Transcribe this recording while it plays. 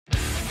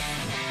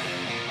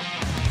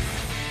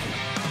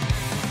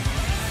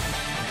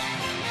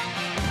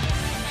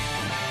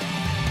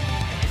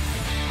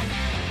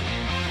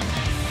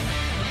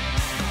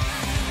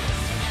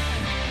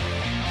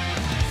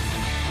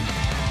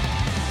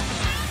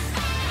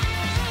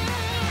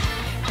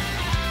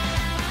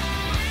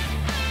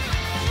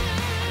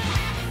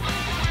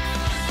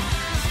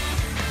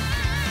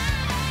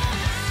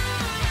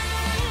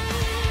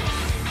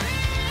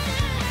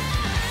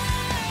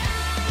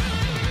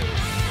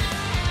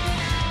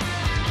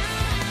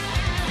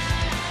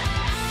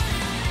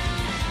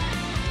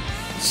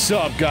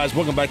Sup, guys?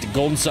 Welcome back to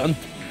Golden Sun.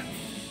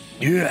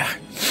 Yeah.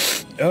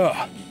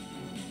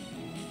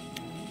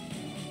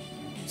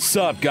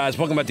 Sup, guys?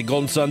 Welcome back to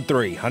Golden Sun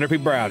 3.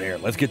 HunterPBrown here.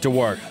 Let's get to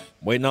work.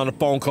 Waiting on a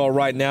phone call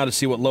right now to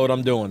see what load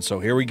I'm doing, so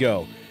here we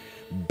go.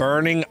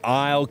 Burning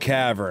Isle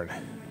Cavern.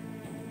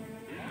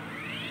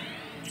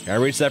 Can I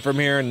reach that from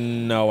here?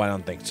 No, I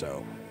don't think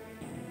so.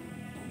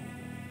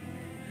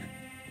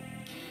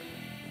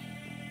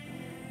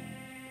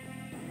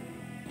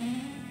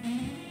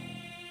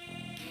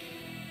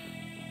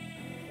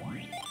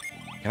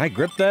 Can I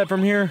grip that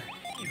from here?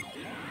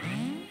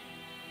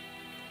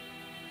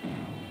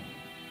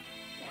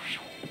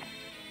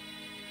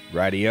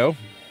 Radio.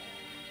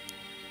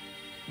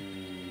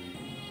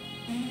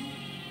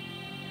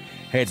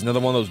 Hey, it's another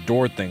one of those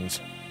door things.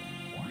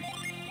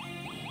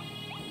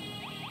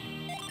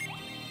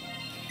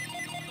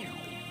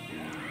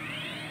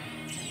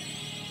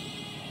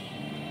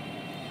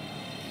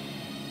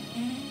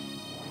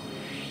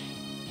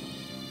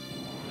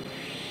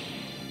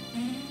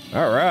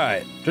 All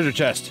right, treasure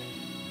chest.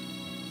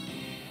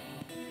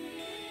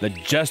 The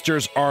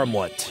Jester's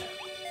Armlet.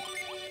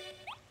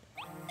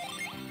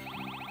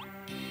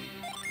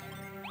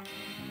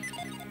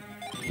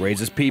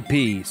 Raises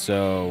PP,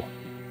 so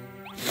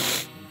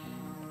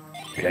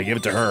yeah, give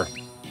it to her.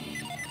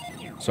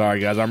 Sorry,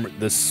 guys, I'm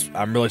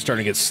really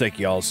starting to get sick,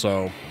 y'all.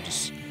 So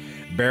just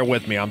bear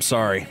with me. I'm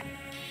sorry.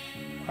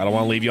 I don't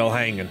want to leave y'all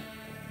hanging.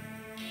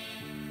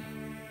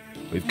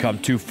 We've come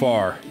too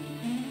far.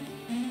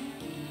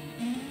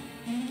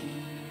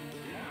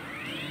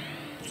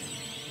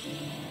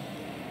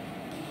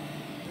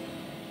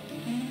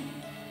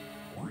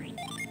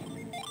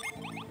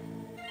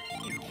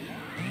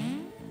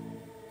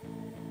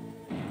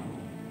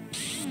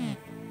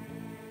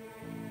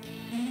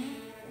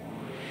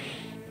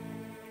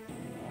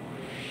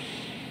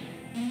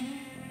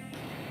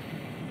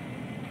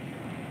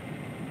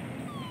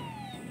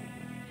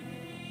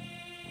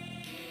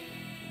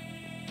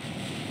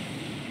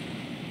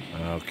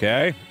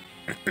 Okay.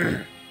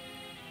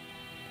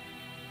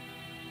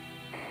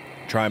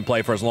 Try and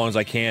play for as long as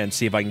I can,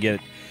 see if I can get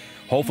it.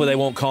 Hopefully they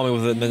won't call me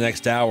within the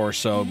next hour or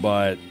so,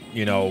 but,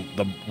 you know,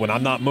 when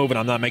I'm not moving,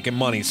 I'm not making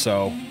money,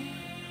 so.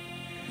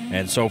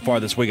 And so far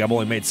this week, I've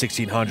only made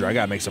 $1,600. I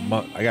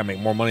gotta make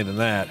more money than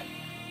that.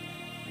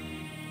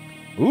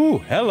 Ooh,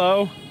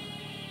 hello.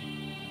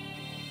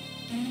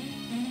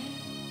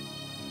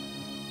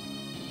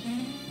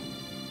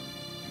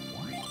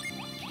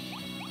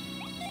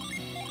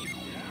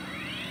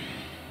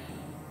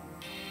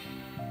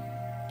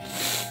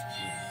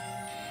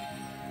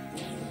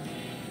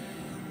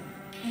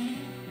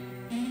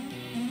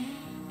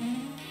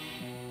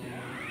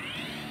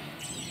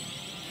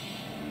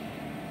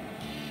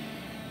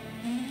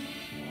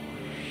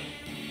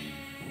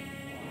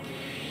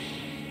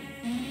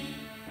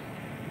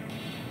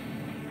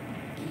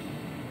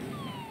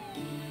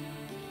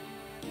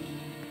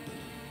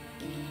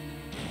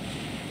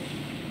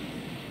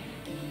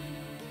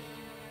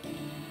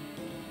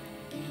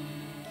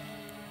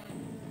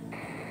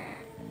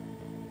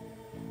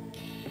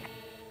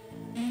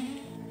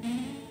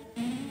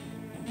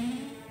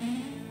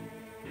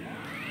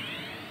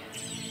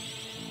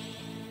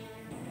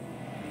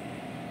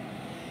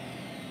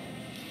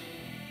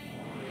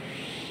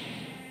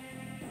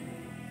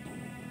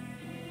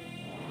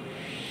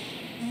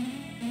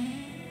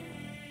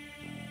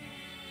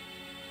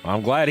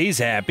 I'm glad he's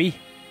happy.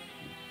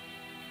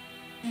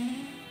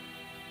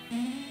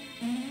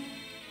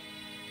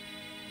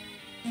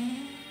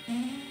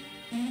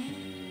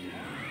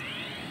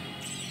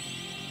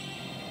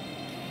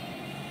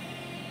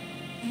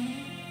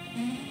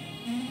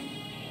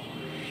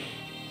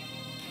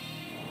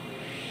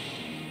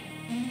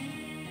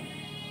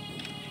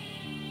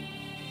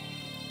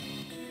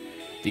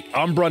 The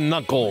Umbra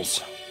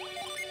Knuckles.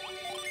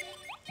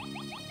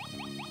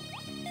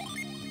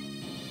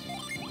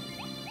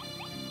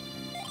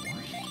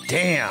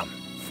 Damn,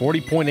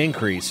 40-point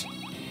increase.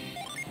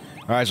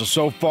 All right,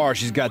 so far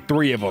she's got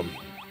 3 of them.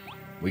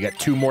 We got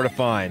 2 more to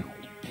find.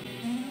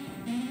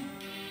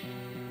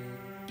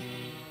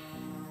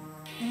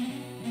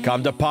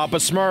 Come to Papa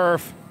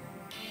Smurf.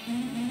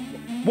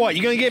 What,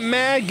 you gonna get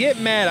mad? Get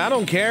mad, I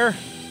don't care.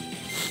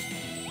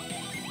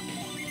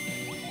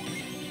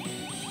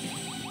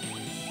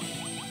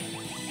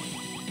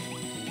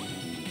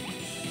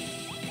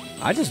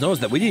 I just noticed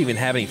that we didn't even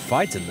have any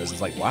fights in this.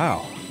 It's like,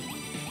 wow.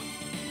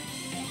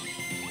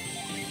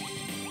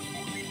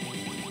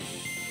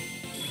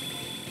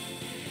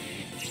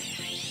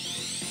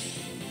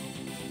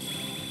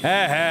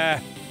 Ha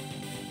ha.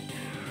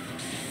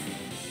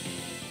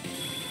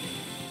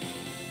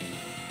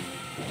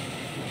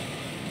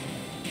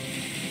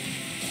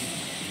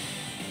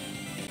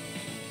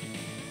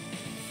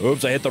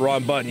 Oops, I hit the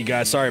wrong button, you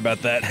guys. Sorry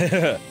about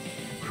that.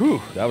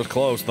 Whew, that was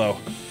close, though. All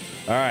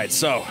right,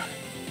 so.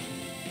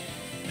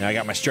 Now I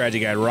got my strategy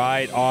guide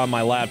right on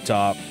my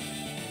laptop.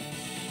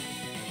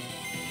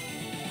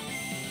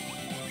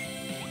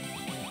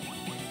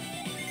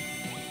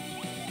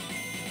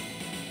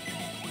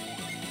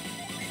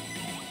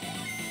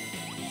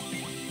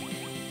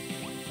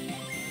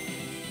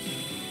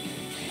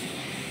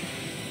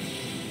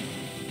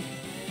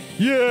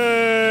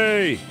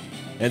 Yay!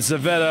 And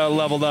Sveta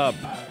leveled up.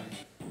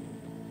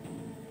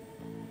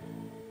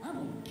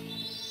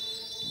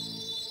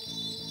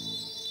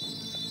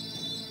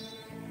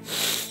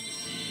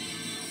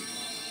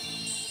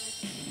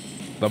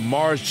 The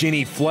Mars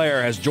Genie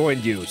Flare has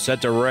joined you.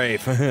 Set to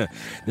rave.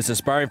 This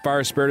inspiring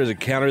fire spirit is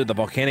encountered at the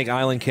volcanic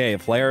island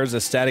cave. Flares a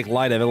static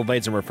light that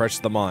elevates and refreshes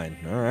the mind.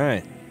 All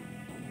right.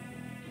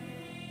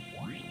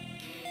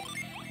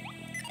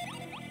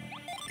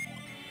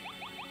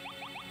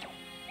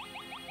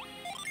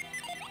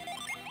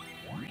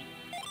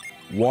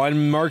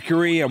 One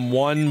Mercury and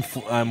one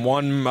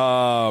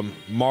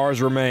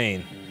Mars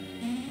remain.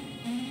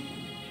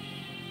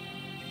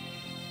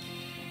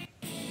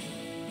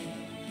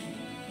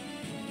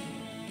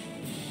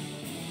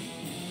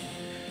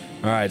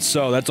 Alright,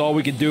 so that's all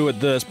we can do at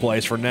this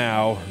place for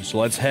now. So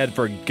let's head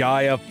for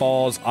Gaia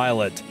Falls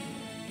Islet.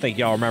 I think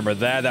y'all remember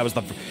that. That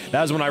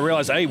was when I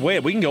realized, hey,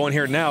 wait, we can go in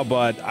here now,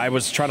 but I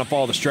was trying to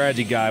follow the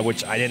strategy guide,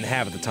 which I didn't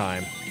have at the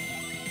time.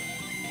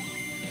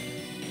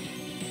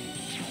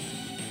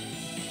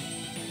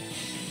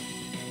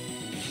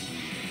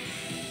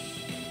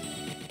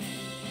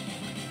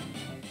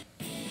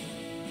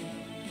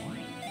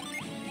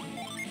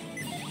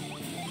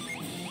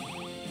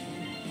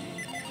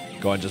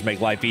 Go ahead and just make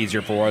life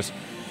easier for us.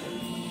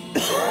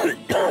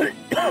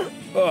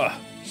 Ugh.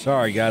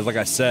 Sorry, guys. Like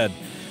I said,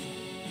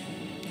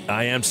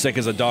 I am sick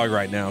as a dog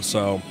right now,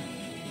 so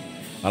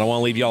I don't want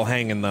to leave y'all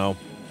hanging, though.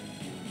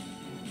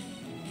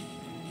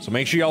 So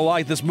make sure y'all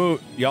like this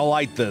y'all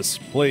like this,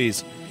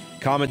 please.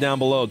 Comment down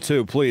below,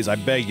 too, please. I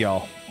beg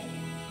y'all.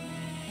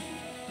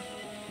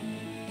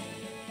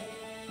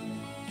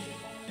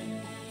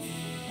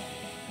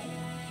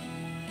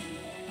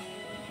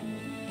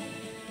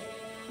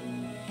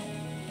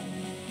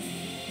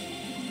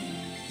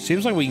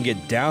 Seems like we can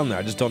get down there,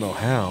 I just don't know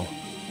how.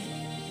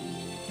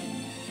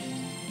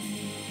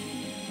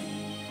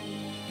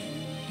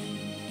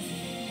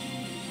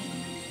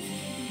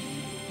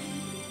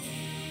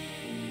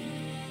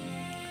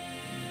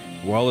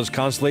 The world is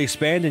constantly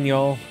expanding,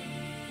 y'all.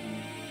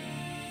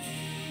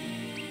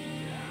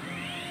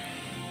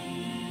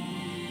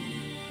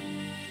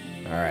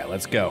 Alright,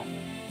 let's go.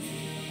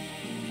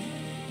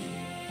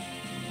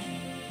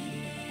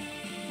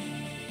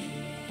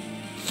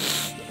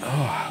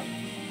 Oh.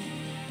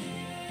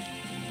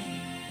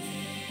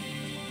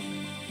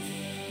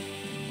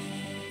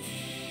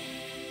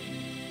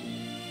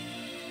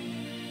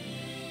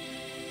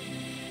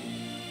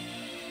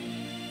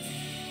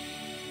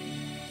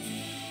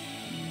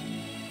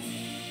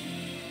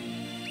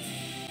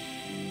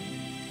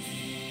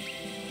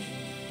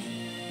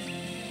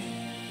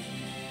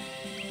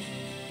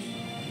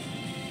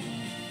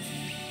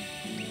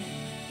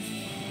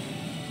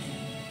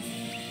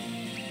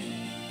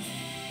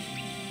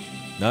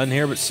 Nothing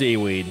here but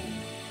seaweed.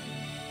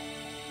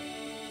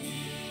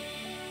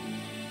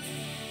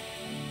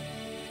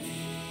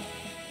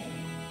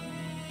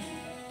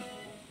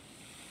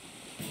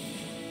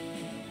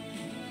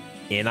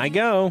 In I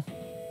go.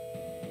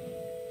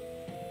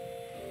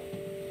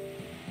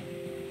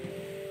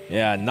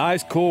 Yeah,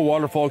 nice, cool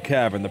waterfall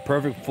cavern. The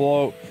perfect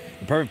follow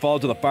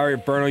to the fiery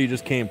inferno you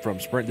just came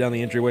from. Sprint down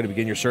the entryway to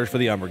begin your search for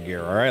the Umbra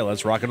Gear. All right,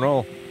 let's rock and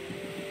roll.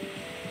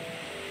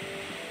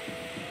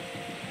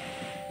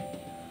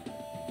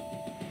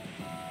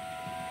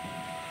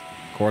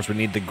 Of course, we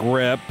need the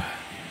grip.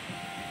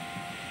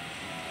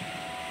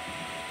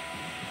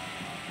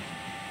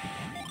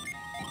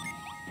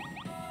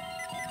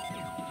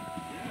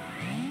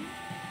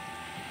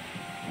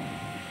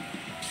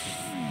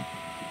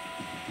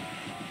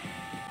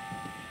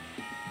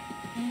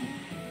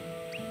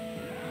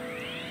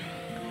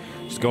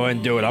 Just go ahead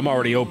and do it. I'm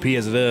already OP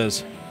as it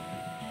is.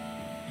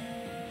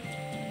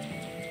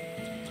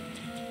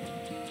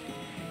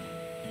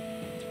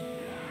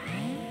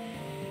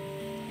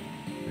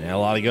 Yeah, a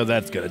lot of good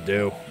that's gonna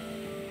do.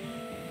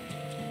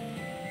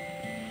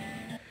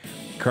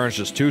 Current's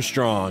just too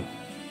strong.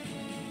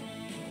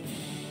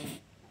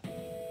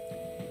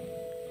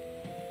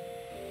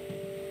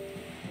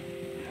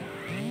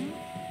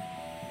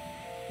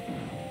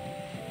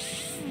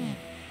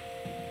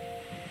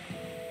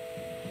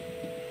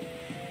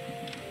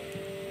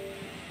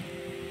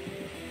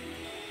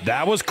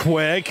 That was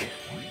quick.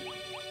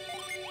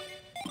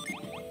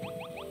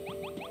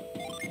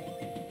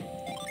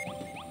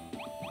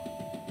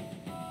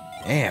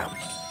 Damn.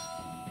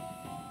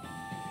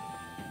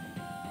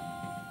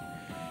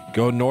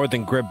 Go north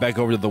and grip back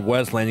over to the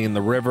west, landing in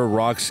the river.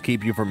 Rocks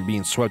keep you from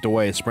being swept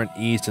away. Sprint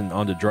east and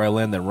onto dry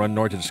land, then run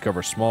north to discover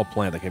a small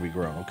plant that can be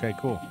grown. Okay,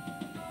 cool.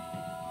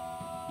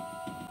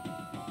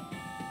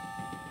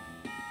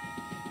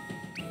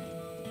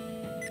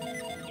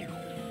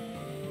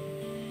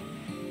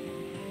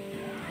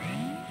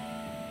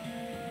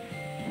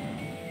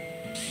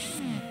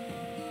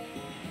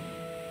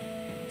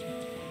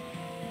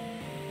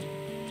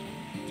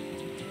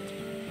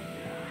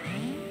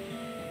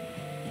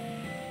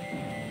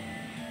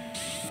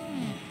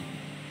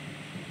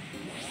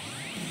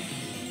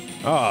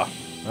 Ah,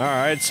 All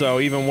right, so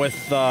even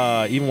with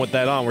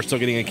that on, we're still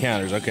getting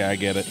encounters. Okay, I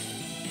get it.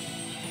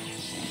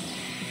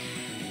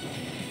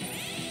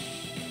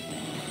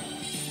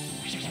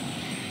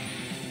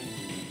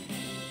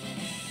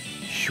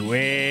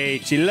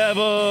 Sweet, she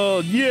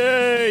leveled!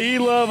 Yay, he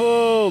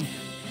leveled!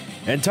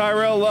 And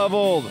Tyrell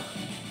leveled!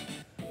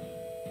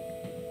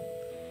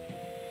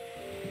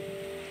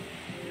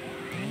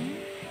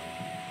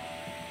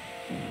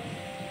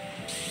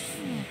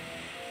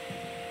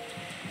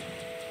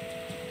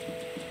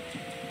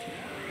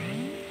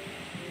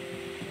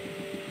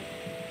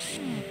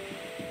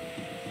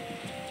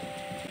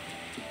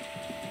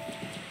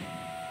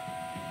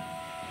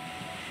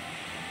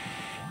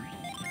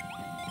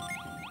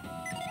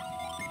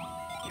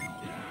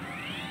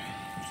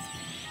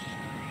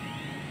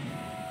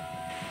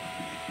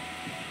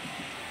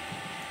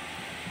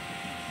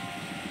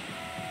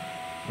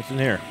 What's in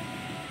here?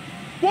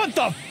 What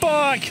the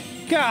fuck?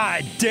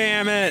 God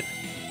damn it!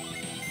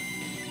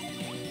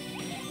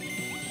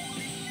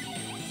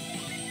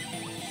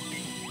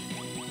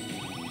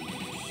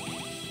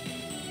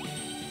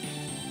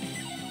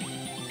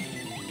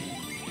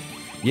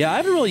 Yeah, I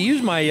haven't really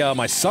used my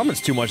my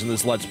summons too much in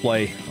this Let's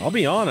Play. I'll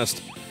be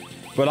honest.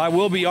 But I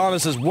will be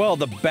honest as well,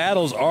 the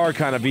battles are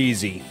kind of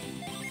easy.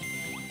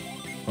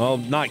 Well,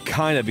 not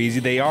kind of easy,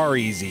 they are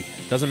easy.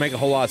 Doesn't make a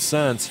whole lot of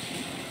sense.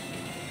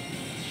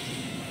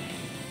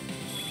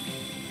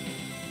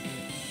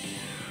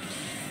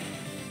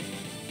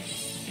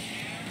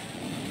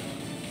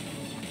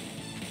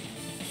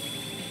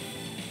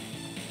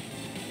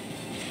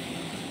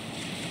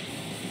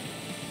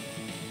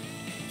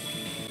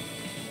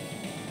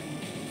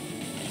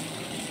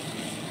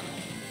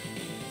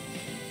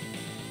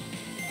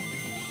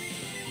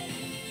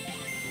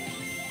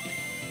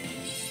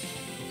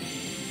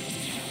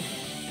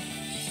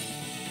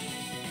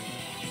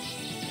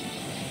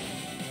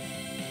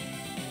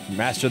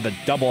 Mastered the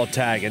double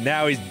attack, and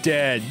now he's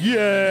dead.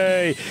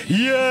 Yay!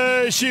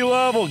 Yay! She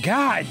leveled.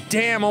 God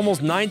damn,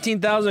 almost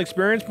 19,000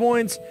 experience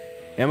points,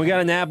 and we got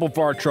an apple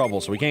for our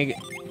trouble, so we can't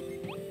get.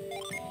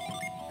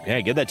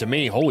 Yeah, give that to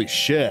me. Holy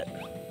shit!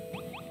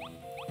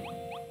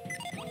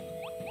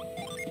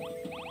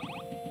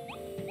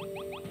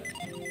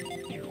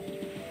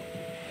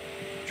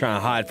 Trying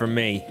to hide from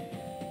me.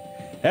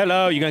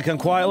 Hello, you gonna come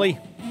quietly?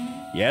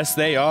 Yes,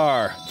 they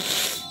are.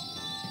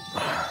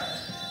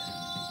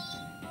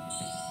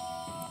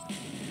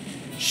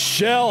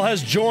 Shell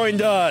has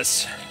joined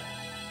us!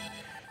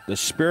 The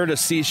spirit of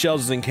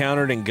seashells is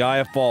encountered in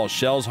Gaia Falls.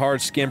 Shell's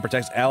hard skin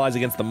protects allies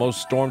against the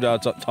most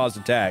storm-tossed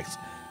attacks,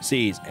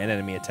 seas, and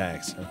enemy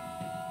attacks.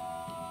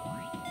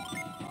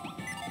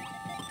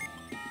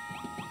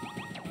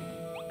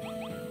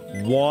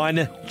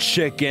 One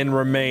chicken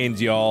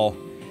remains, y'all.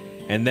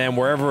 And then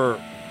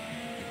wherever...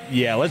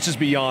 Yeah, let's just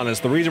be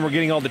honest. The reason we're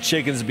getting all the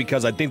chickens is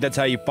because I think that's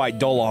how you fight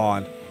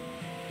Dolahan.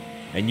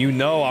 And you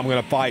know I'm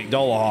gonna fight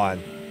Dolahan.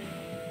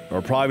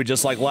 Or probably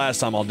just like last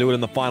time, I'll do it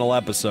in the final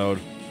episode.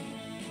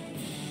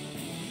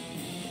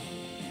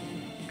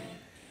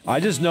 I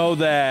just know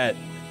that...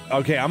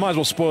 Okay, I might as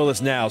well spoil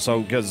this now,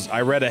 so, because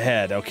I read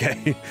ahead,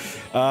 okay?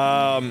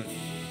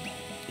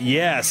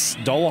 Yes,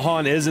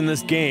 Dolahan is in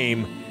this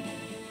game,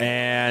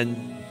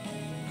 and...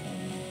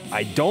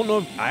 I don't know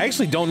if... I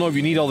actually don't know if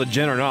you need all the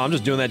gen or not, I'm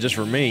just doing that just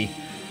for me.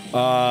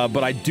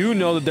 But I do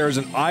know that there's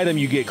an item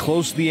you get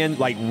close to the end,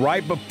 like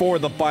right before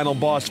the final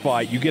boss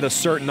fight, you get a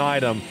certain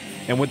item,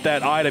 and with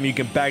that item, you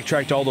can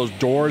backtrack to all those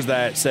doors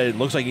that said it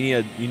looks like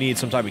you need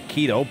some type of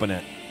key to open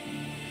it.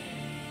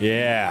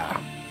 Yeah.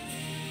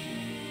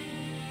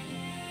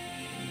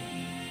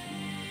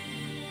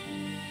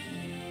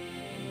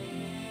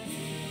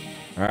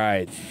 All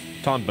right,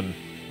 Tonpin,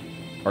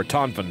 or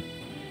Tonpin.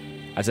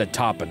 I said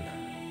Toppin.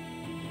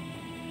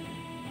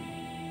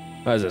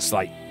 What is this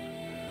like?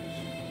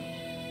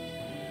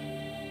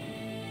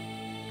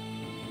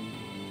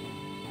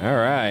 All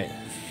right.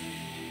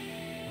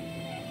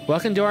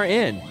 Welcome to our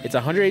inn. It's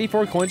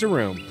 184 coins a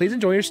room. Please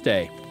enjoy your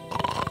stay.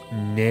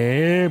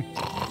 Nam.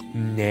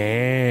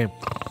 Nam.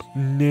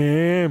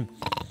 Nam.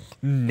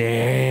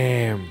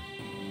 Nam.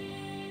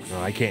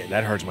 Oh, I can't.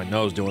 That hurts my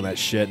nose doing that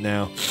shit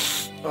now.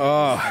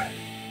 Ugh.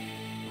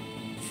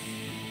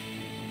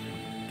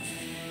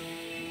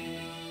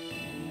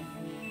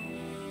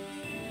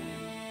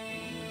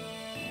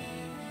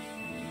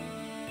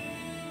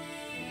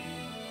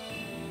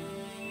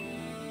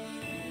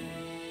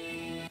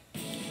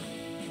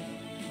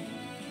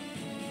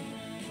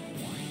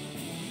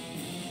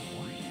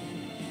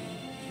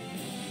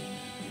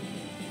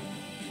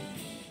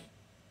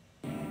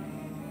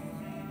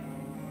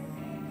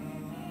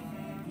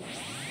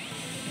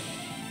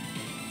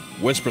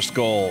 Whisper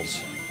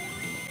Skulls.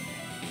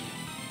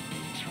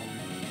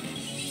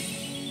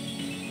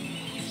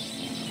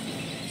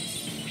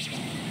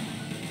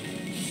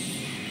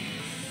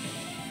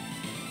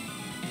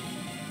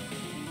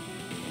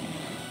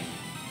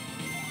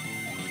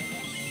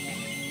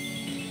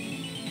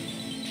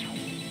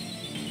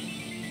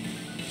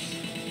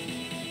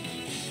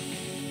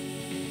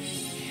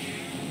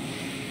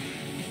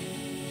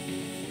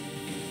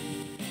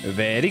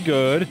 Very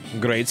good.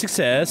 Great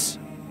success.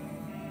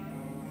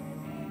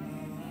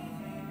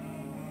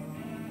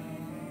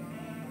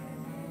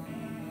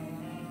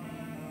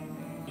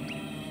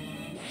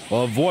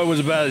 Well, Void was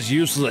about as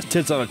useless as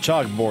tits on a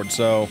chalkboard,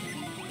 so...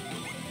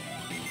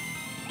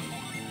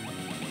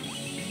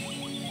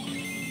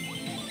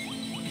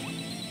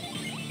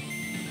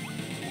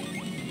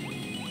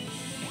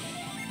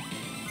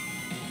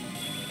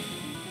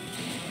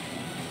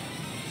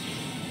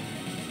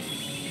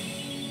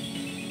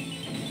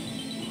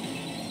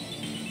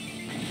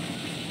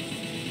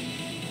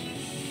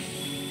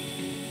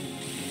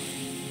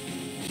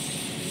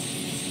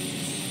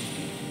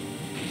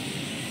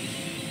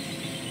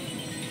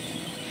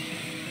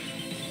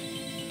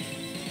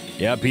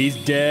 Yep, he's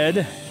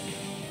dead.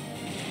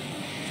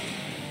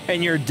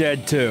 And you're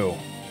dead too.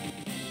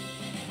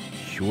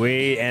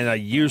 Sweet, and a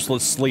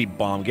useless sleep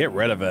bomb. Get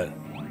rid of it.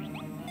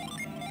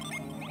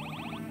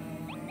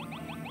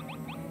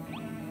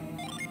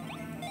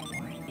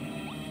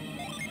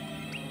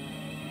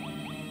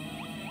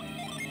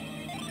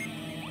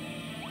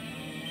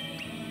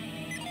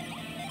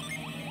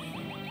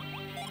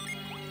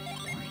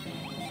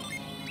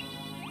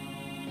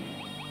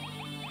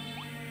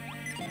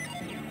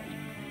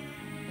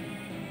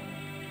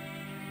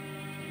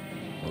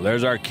 Well,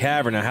 there's our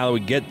cavern. Now, how do we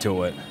get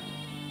to it?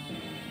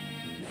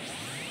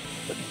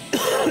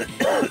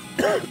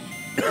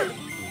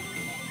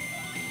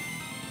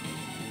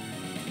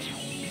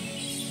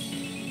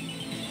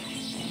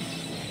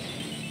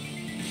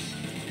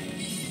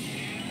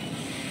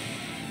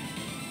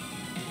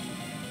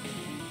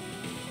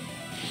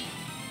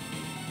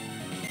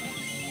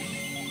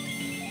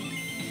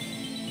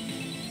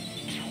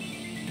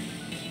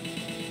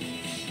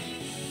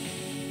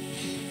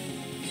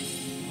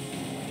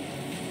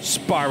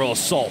 Spiral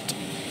assault.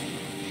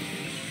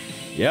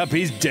 Yep,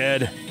 he's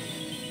dead.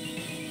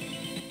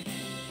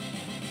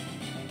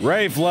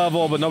 Rafe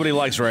level, but nobody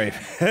likes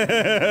Rafe.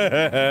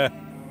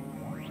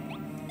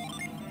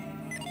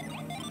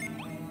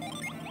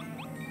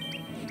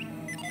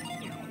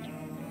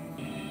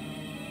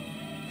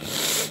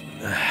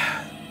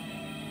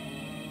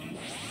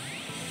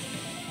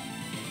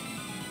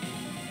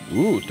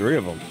 Ooh, 3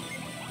 of them.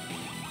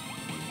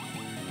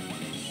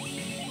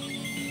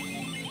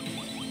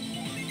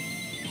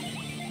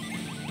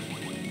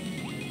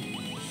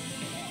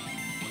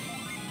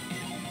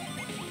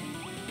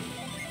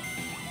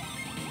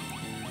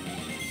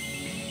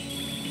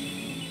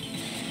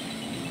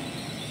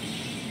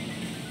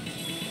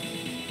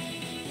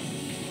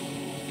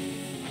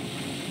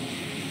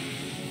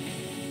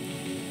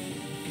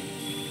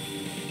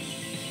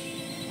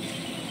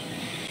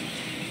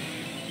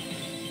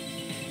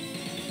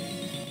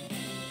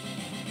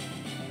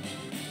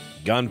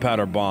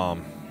 Gunpowder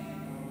bomb.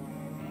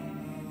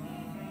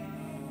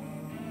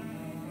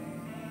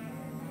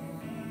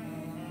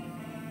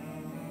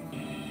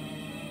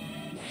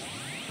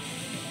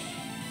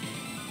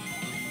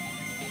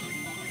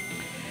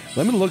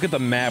 Let me look at the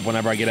map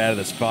whenever I get out of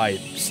this fight.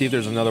 See if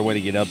there's another way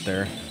to get up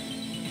there.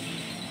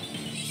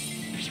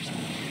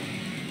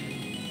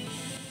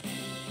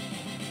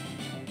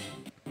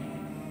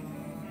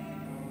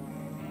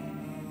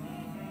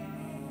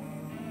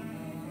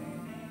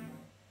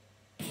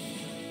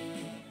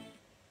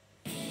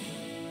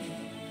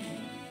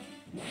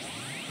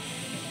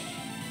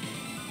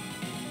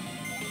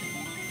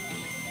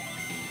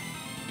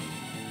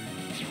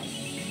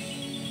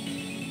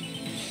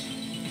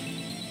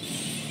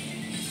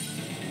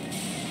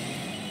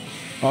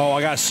 Oh,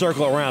 I gotta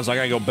circle around, so I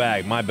gotta go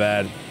back. My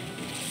bad.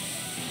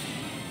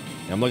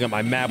 I'm looking at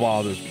my map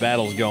while this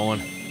battle's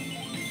going.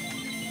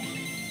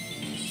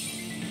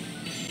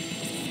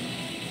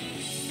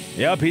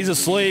 Yep, he's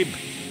asleep.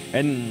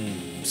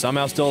 And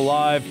somehow still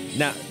alive.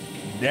 Now,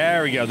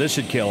 there we go. This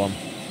should kill him.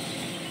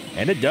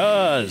 And it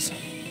does.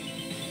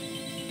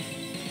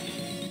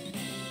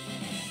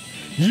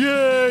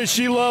 Yay,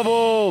 she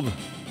leveled!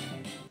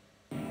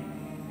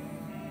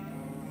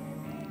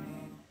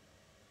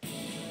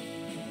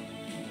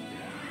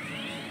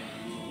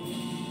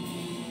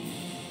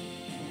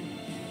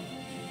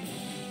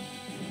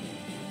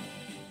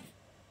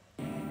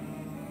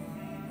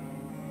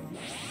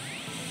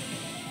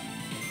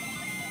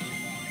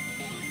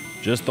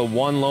 Just the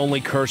one lonely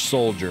cursed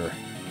soldier.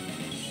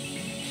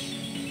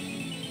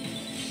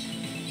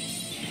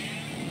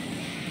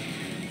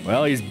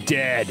 Well, he's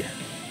dead.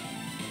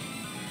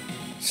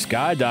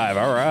 Skydive,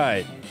 all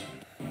right.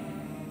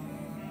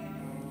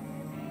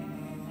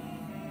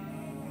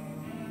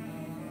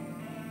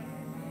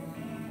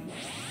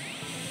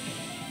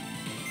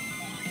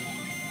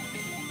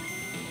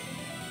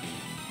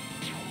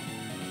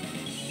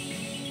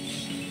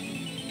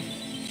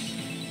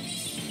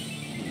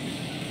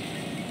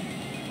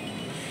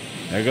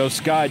 There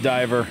goes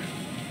Skydiver.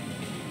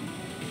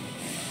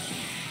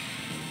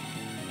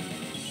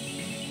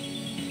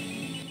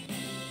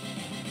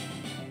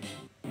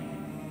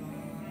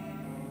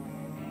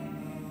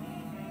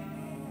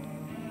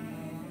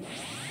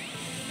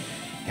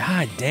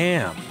 God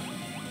damn.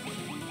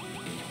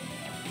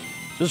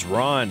 Just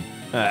run.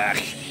 Ugh.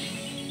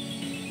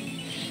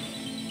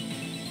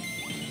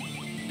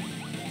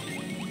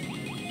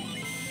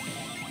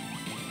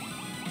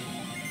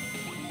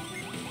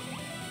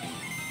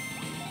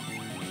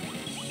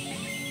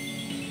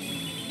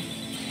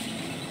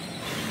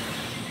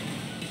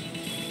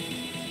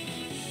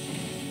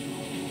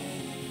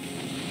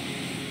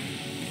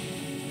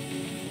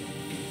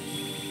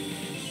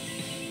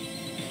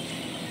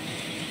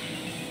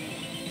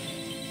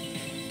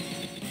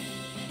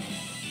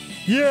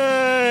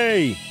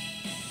 Yay!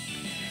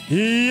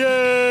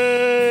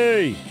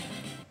 Yay!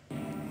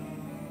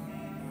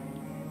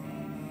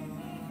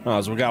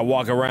 Oh, so we gotta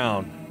walk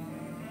around.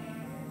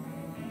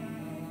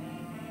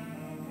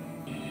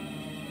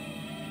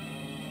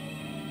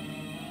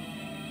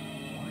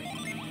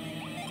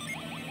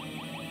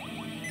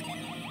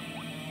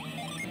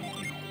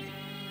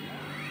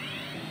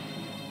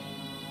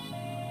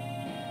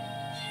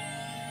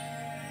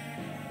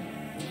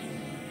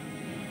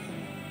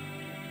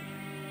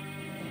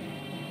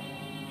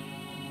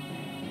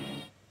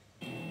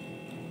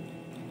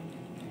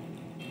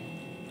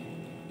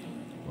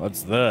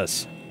 What's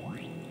this?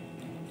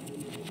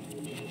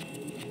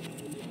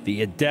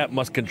 The adept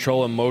must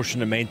control emotion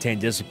to maintain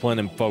discipline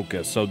and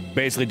focus. So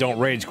basically don't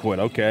rage quit,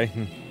 okay.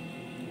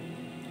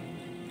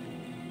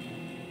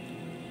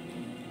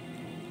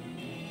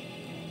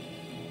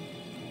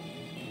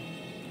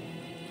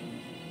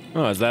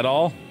 Oh, is that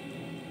all?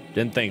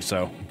 Didn't think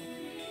so.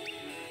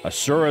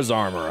 Asura's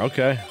armor,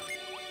 okay.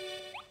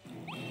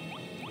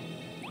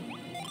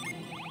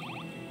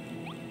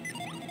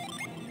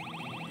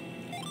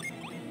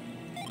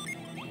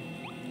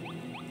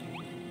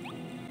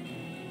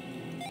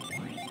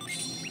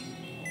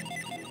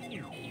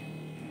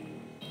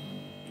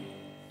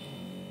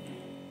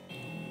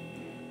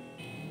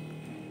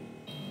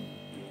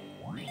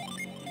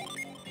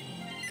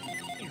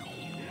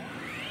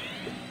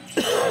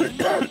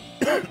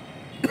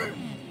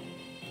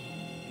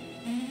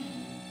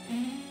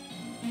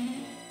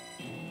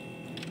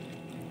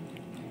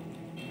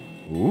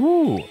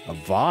 Ooh, a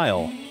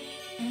vial.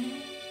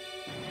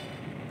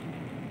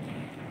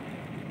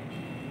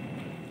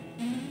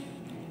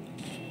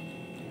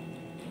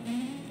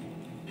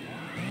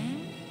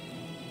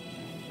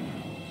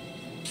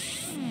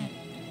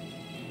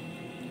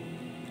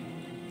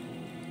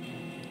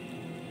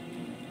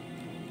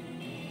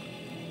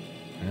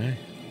 Okay.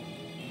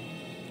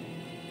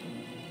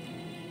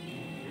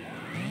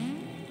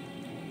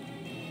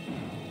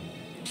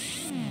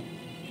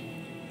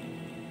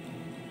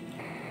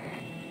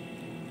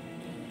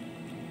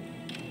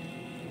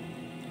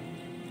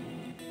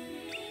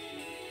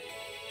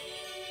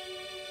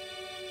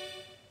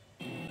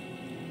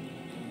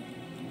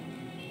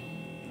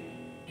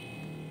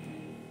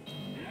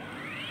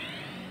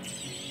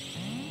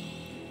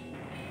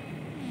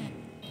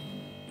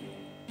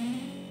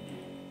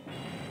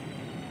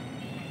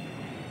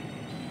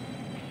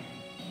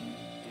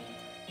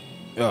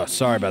 Oh,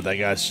 sorry about that,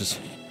 guys. Just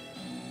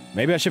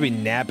maybe I should be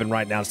napping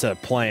right now instead of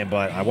playing,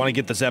 but I want to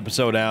get this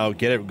episode out,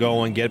 get it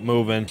going, get it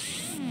moving.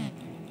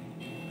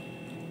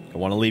 I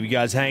want to leave you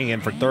guys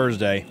hanging for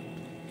Thursday.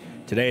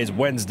 Today is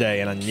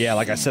Wednesday, and yeah,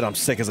 like I said, I'm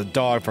sick as a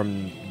dog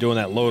from doing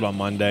that load on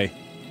Monday.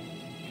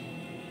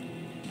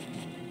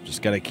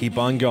 Just got to keep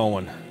on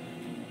going.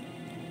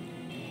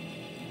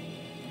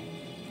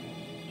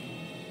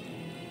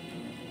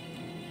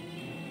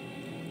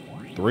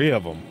 Three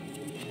of them.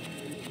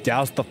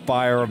 Douse the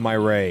fire of my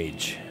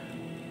rage.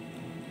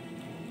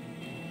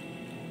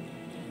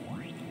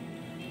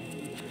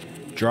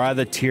 Dry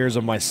the tears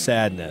of my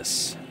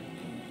sadness.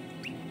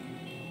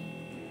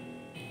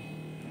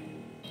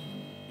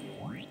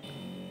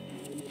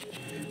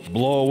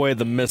 Blow away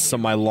the mists of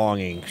my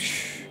longing.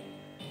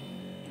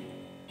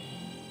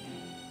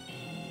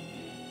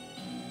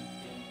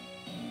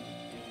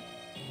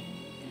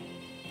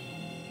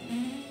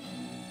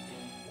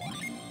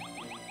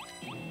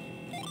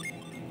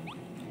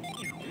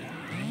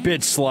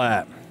 Bitch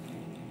slap.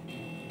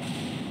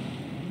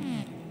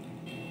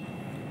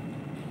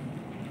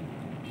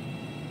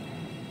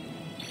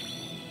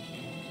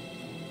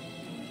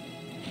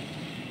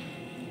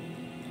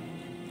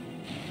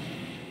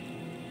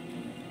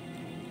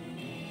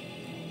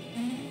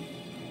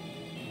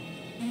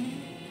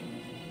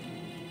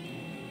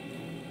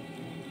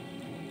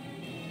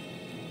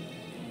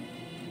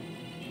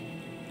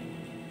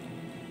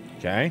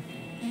 Okay.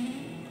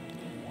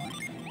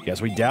 Guess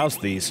we douse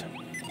these.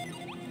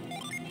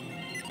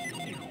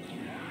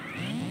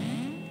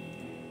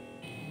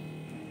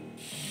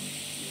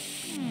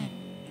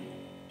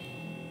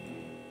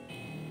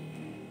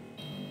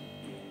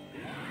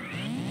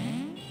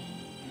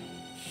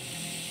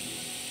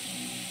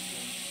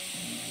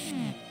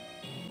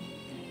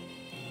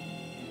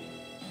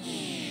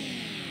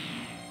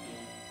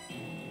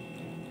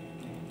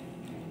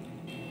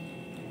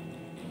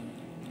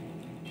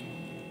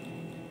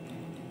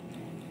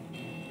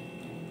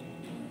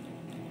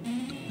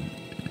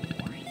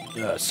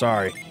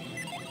 Sorry.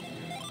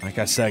 Like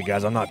I said,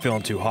 guys, I'm not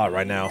feeling too hot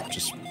right now.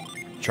 Just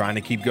trying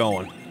to keep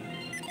going.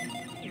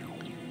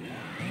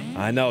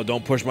 I know,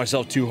 don't push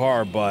myself too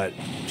hard, but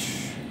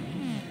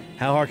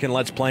how hard can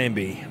Let's Playing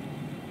be?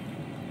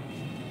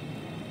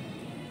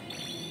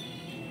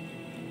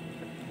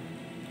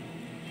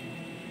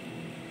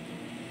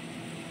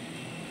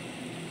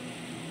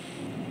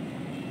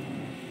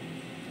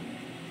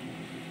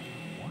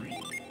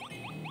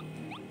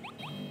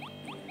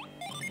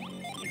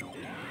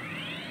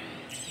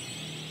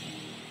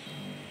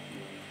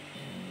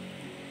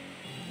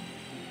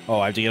 Oh,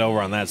 I have to get over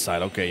on that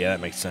side. Okay, yeah, that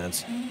makes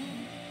sense.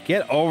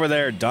 Get over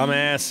there,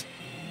 dumbass.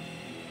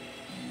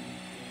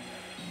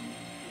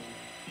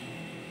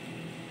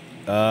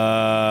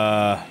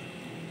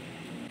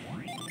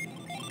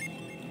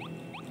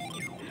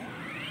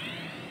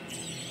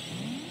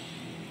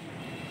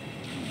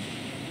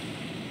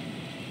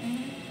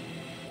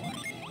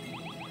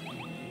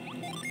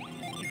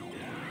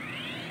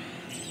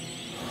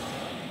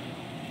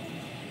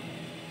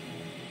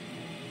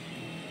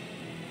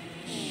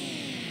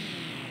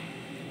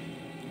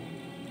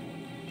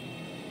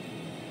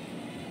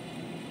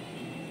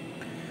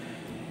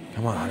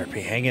 Come on, Hunter P,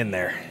 hang in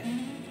there.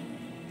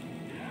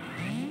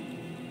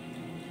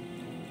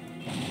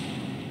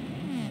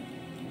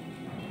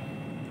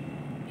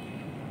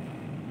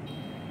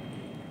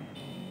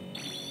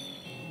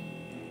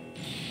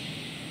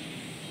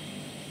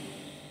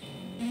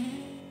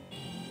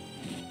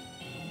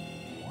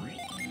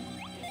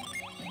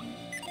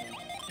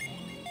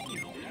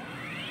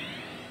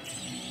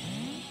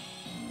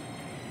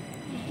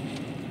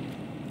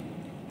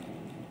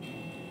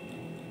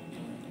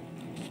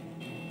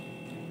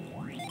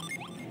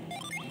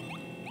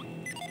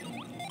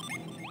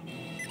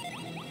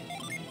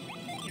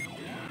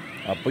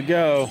 Up we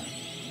go.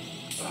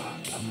 Oh,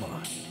 come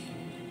on.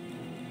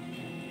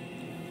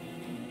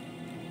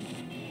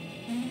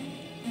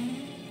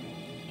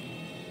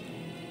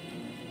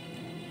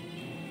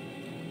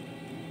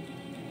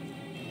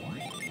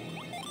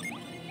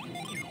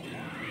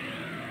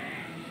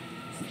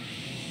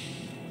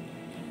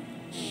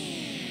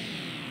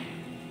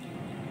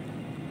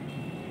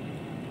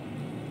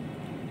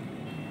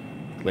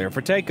 Clear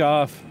for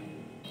takeoff.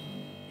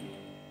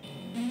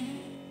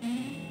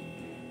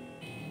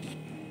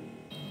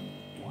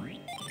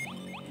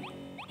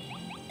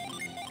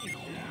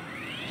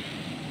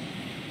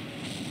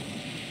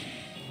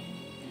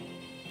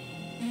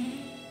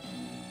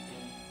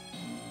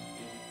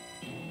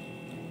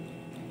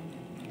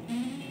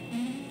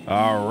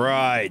 All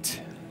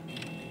right.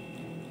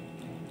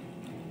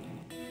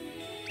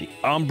 The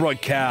Umbra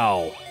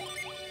Cow.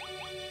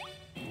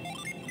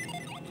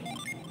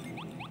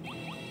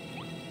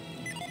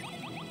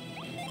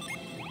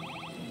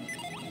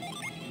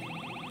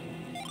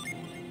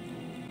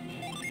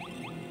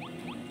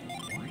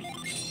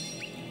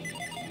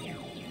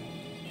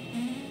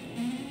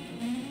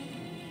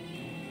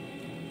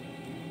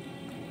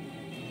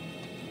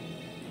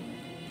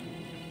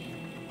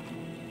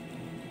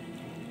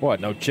 What,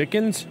 no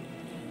chickens?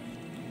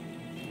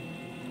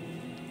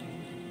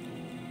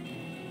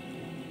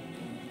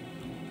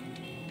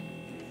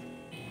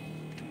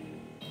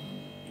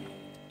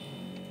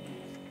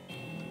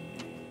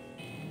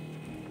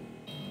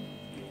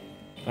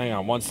 Hang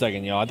on one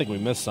second, y'all. I think we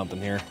missed something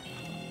here.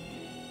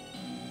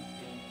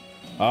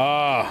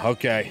 Ah,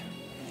 okay.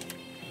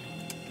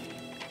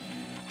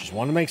 Just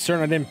wanted to make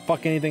certain I didn't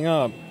fuck anything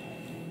up.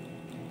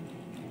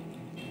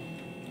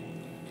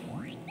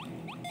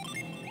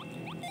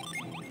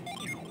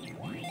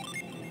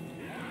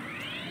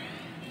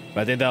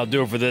 But I think that'll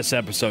do it for this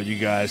episode, you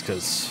guys,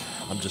 because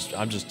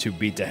I'm just too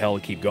beat to hell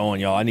to keep going,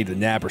 y'all. I need a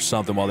nap or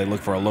something while they look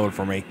for a load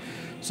for me.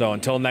 So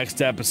until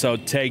next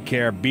episode, take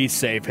care, be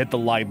safe, hit the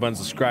like button,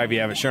 subscribe if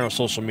you haven't, share on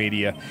social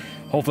media.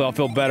 Hopefully I'll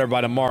feel better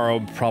by tomorrow.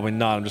 Probably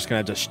not. I'm just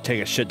going to have to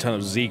take a shit ton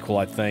of Z-Quil,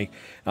 I think.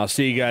 I'll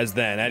see you guys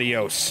then.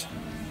 Adios.